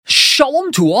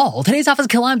Shalom to all. Today's daf is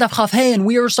Kilayim daf Chaf Hey, and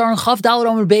we are starting Chaf Daled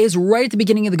Amud Beis right at the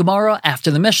beginning of the Gemara after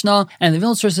the Mishnah, and the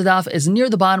Vilna source daf is near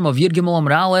the bottom of Yud Gimel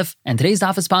Amud Aleph. And today's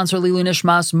daf is sponsored Lilu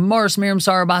Nishmas Mars Miriam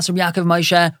Sarah Basar Yaakov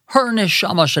Moshe. Her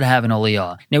neshama should have an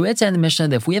aliyah. Now it said in the Mishnah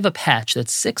that if we have a patch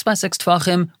that's 6 by 6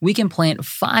 tefachim, we can plant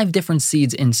 5 different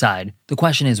seeds inside. The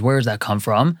question is, where does that come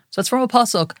from? So it's from a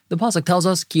pasuk. The pasuk tells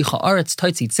us, Ki ha'aretz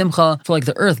taitzit simcha, for like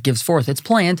the earth gives forth its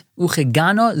plant,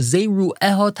 uchegana zeru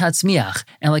eho tatzmiach,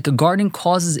 and like a garden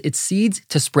causes its seeds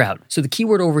to sprout. So the key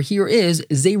word over here is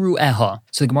zeru eha.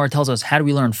 So the Gemara tells us, how do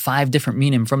we learn 5 different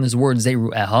meaning from this word zeru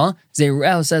eha? Zeru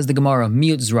eha, says the Gemara,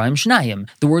 miut zraim shnayim.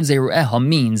 The word zeru eha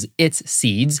means its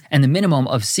seeds, and the minimum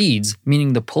of seeds,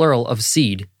 meaning the plural of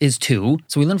seed, is 2.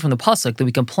 So we learn from the pasuk that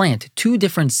we can plant 2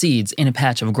 different seeds in a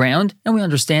patch of ground, and we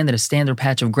understand that a standard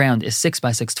patch of ground is 6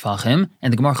 by 6 tefachim.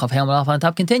 And the Gemara Chaf Hey on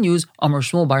top continues, Amar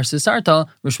Shmuel bar Sisarta.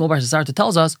 Shmuel bar Sisarta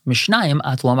tells us, Mishnayim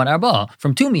at Lomar Arba.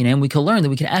 From 2 minim, we can learn that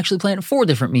we can actually plant 4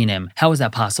 different minim. How is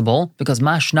that possible? Because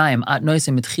Mashnayim at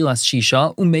Noisim Mitchilas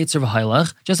Shisha Umeitzer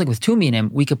V'Hailach. Just like with 2 minim,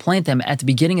 we could plant them at the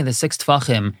beginning of the 6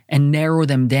 tefachim and narrow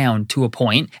them down to a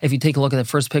point. If you take a look at the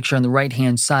first picture on the right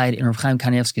hand side in Rav Chaim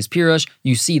Kanievsky's Pirush,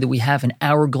 you see that we have an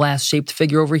hourglass shaped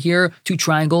figure over here, 2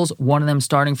 triangles, one of them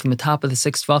starting from the top of the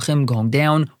 6 tefachim going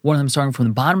down, one of them starting from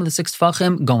the bottom of the 6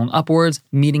 tefachim going upwards,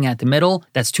 meeting at the middle.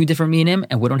 That's 2 different minim,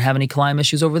 and we don't have any Kilayim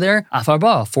issues over there.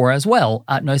 Afarba, 4 as well.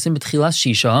 At Noisim B'tchilas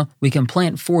Shisha, we can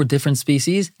plant 4 different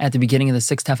species at the beginning of the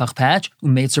 6 tefach patch,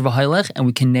 Umeitzer V'Hailech, and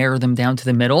we can narrow them down to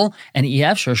the middle. And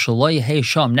Efshar Shelo Yehei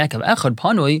Sham Nekav Echad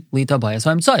Panui Lita Bayas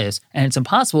V'Amtzayis. And it's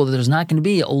impossible that there's not going to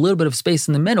be a little bit of space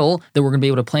in the middle that we're going to be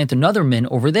able to plant another min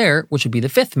over there, which would be the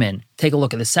 5th min. Take a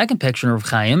look at the second picture of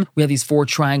Chaim. We have these 4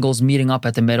 triangles meeting up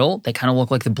at the middle. They kind of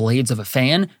look like the blades of a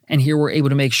fan. And here we're able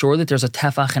to make sure that there's a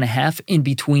tefach and a half in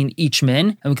between each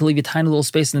min. And we can leave a tiny little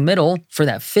space in the middle for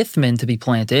that 5th min to be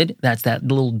planted. That's that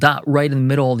little dot right in the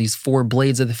middle of these 4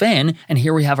 blades of the fan. And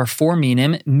here we have our 4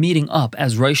 minim meeting up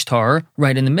as Reish Tar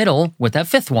right in the middle with that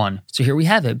 5th one. So here we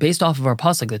have it. Based off of our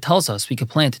pasuk that tells us we could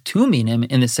plant 2 minim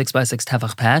in the 6 by 6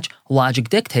 tefach patch, logic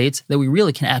dictates that we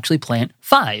really can actually plant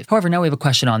 5. However, now we have a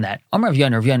question on that. Amar Rav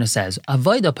Yana says,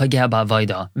 Avoida pageh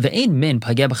ba'avoida, ve'ein min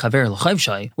pageh b'chaver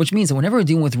l'chayvshay, which means that whenever we're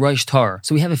dealing with Reish Tar,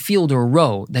 so we have a field or a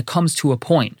row that comes to a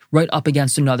point right up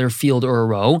against another field or a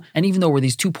row, and even though where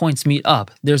these 2 points meet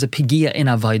up, there's a pigia in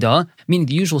avoida, meaning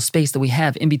the usual space that we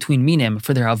have in between minim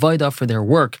for their avoida, for their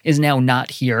work, is now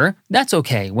not here. That's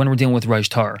okay when we're dealing with Reish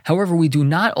Tar. However, we do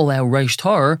not allow Reish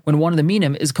Tar when one of the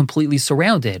minim is completely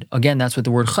surrounded. Again, that's what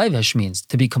the word chayvesh means,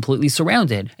 to be completely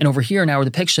surrounded. And over here in our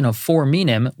depiction of 4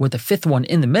 minim with the 5th one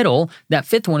in the middle, that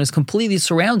 5th one is completely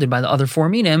surrounded by the other 4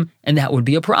 minim, and that would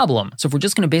be a problem. So if we're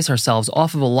just going to base ourselves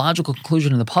off of a logical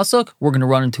conclusion in the pasuk, we're going to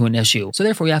run into an issue. So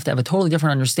therefore, we have to have a totally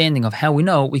different understanding of how we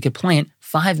know we could plant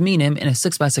 5 minim in a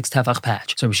 6 by 6 tefach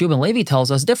patch. So Rabbi ben Levi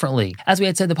tells us differently. As we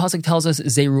had said, the pasuk tells us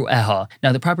zeru eha.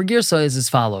 Now the proper girsa is as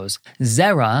follows: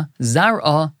 zera,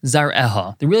 zar'a,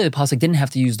 zar'eha. The pasuk didn't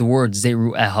have to use the word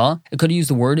zeru eha. It could have used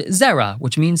the word zera,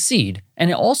 which means seed. And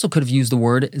it also could have used the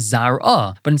word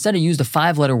zar'a, but instead it used a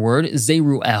 5-letter word,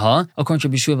 zeru eha. According to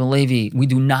Rabbi ben Levi, we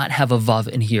do not have a vav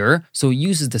in here, so it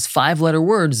uses this 5-letter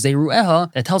word, zeru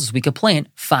eha, that tells us we could plant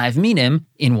 5 minim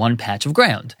in one patch of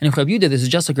ground. And in Rabbi Yehuda, this is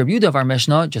just like Rabbi Yehuda of our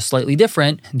Mishnah, just slightly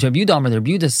different. Rabbi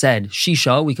Yehuda said,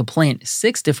 Shisha, we could plant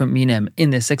 6 different minim in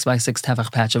this 6 by 6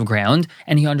 tefach patch of ground,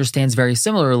 and he understands very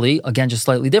similarly, again just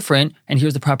slightly different, and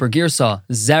here's the proper girsa,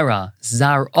 zera,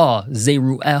 zar'a,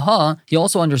 zeru eha. He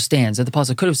also understands that the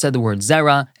pasuk could have said the word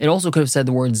zera, it also could have said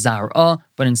the word zar'a,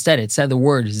 but instead it said the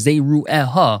word zeru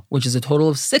eha, which is a total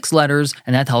of 6 letters,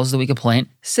 and that tells us that we could plant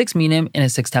 6 minim in a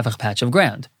 6 tefach patch of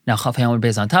ground. Now, Chaf Hey Amud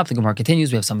Beis on top, the Gemara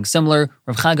continues, we have something similar.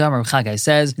 Rav Chagai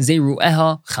says, Zeru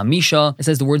Eha Chamisha. It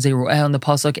says the word Zeru Eha in the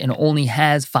pasuk and only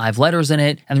has 5 letters in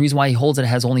it. And the reason why he holds it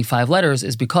has only 5 letters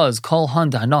is because Kol Han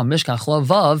Dana Mishkach La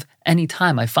Vav.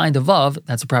 Anytime I find a vav,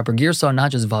 that's a proper girsa, not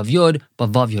just vav yud,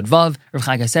 but vav yud vav. Rav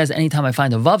Chagai says, anytime I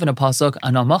find a vav in a pasuk,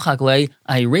 ana machakle,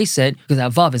 I erase it because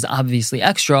that vav is obviously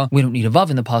extra. We don't need a vav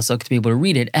in the pasuk to be able to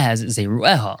read it as Zeru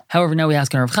Eha. However, now we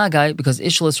ask Rav Chagai because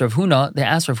Ishlis Rav Huna, they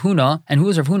asked Rav Huna, and who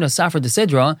is Rav Huna? Safar de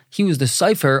Sidra. He was the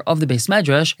cipher of the Beis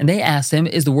Medrash, and they asked him,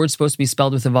 is the word supposed to be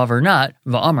spelled with a vav or not?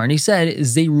 Va'amar, and he said,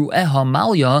 Zeru Eha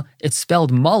Malya. It's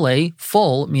spelled male,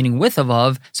 full, meaning with a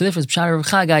vav. So therefore, Pshat Rav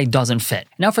Chagai doesn't fit.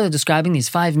 Now for the describing these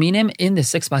 5 minim in the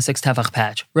 6 by 6 tefach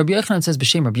patch. Rabbi Yochanan says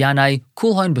b'shem Rabbi Yanai,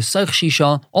 kulhain b'soich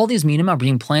shisha. All these minim are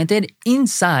being planted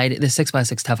inside the 6 by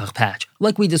 6 tefach patch.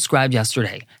 like we described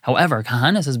yesterday. However,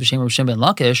 Kahana says b'shem Rav Shimon ben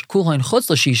Lakish, kulhain chutz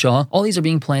l'shisha, all these are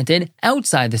being planted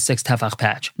outside the 6 tefach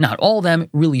patch. Not all of them,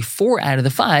 really 4 out of the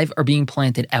 5 are being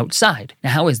planted outside.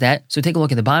 Now how is that? So take a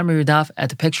look at the bottom of your daf at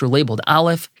the picture labeled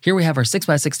Aleph. Here we have our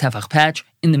 6x6 tefach patch.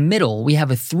 In the middle, we have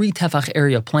a 3 tefach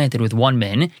area planted with 1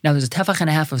 min. Now there's a tefach and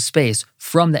a half of space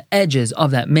from the edges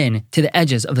of that min to the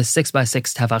edges of the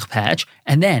 6x6 tefach patch.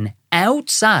 And then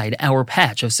outside our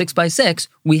patch of 6x6,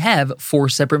 we have 4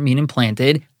 separate minim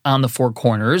planted on the 4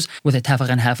 corners with a tefach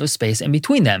and a half of space in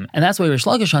between them. And that's why Rish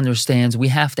Lakish understands we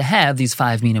have to have these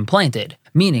 5 minim planted.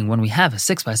 Meaning when we have a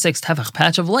 6x6 tefach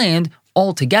patch of land,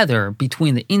 all together,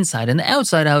 between the inside and the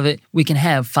outside of it, we can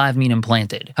have 5 minim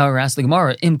planted. However, ask the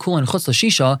Gemara, im kulan chutz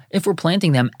l'shisha, if we're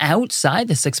planting them outside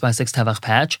the 6x6 tefach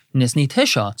patch, nisni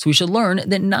tisha, so we should learn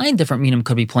that 9 different minim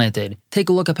could be planted. Take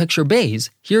a look at picture bays.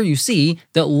 Here you see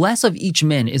that less of each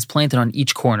min is planted on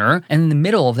each corner, and in the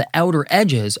middle of the outer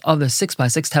edges of the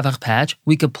 6x6 tefach patch,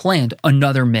 we could plant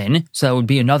another min, so that would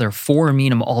be another 4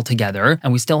 minim altogether,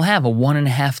 and we still have a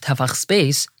 1.5 tefach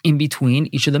space in between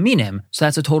each of the minim. So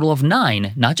that's a total of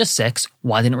 9, not just 6.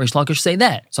 Why didn't Rish Lakish say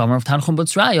that? So Rav Tanchum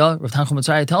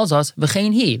B'Tzraya tells us,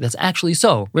 v'chein hi, that's actually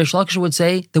so. Rish Lakish would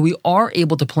say that we are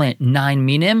able to plant 9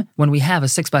 minim when we have a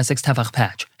 6x6 tefach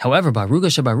patch. However,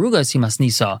 Baruga Shabaruga Simas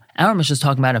Nisa, our Mishnah is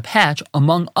talking about a patch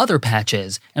among other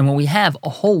patches. And when we have a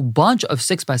whole bunch of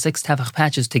 6x6 tefach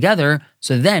patches together,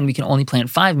 so then we can only plant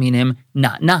 5 minim,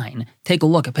 not 9. Take a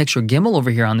look at picture Gimel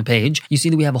over here on the page. You see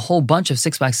that we have a whole bunch of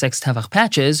 6x6 tefach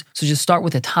patches, so just start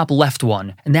with the top left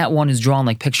one. And that one is drawn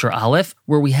like picture Aleph,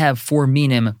 where we have 4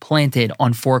 minim planted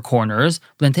on 4 corners.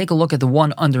 But then take a look at the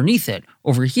one underneath it.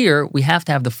 Over here, we have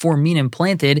to have the 4 minim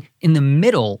planted in the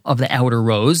middle of the outer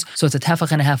rows, so it's a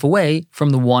tefach and a half away from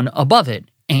the one above it,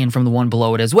 and from the one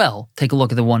below it as well. Take a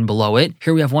look at the one below it.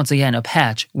 Here we have once again a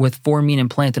patch with 4 minim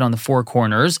planted on the 4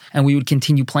 corners, and we would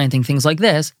continue planting things like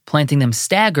this, planting them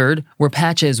staggered, where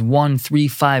patches 1, 3,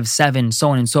 5, 7,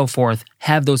 so on and so forth,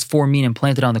 have those 4 minim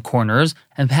planted on the corners,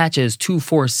 and patches 2,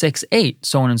 4, 6, 8,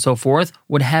 so on and so forth,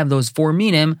 would have those 4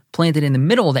 minim planted in the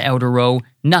middle of the outer row,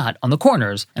 not on the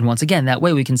corners. And once again, that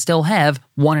way we can still have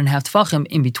 1.5 tefachim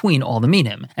in between all the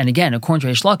minim. And again, according to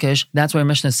Rish Lakish, that's why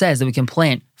Mishnah says that we can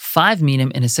plant 5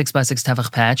 minim in a 6x6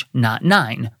 tefach patch, not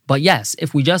 9. But yes,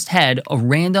 if we just had a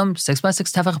random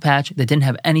 6x6 tefach patch that didn't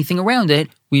have anything around it,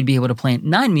 we'd be able to plant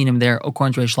 9 minim there,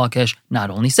 according to Rish Lakish, not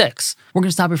only 6. We're going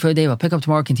to stop here for the day. I'll pick up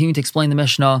tomorrow, continue to explain the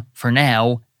Mishnah. For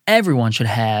now, everyone should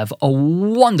have a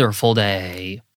wonderful day.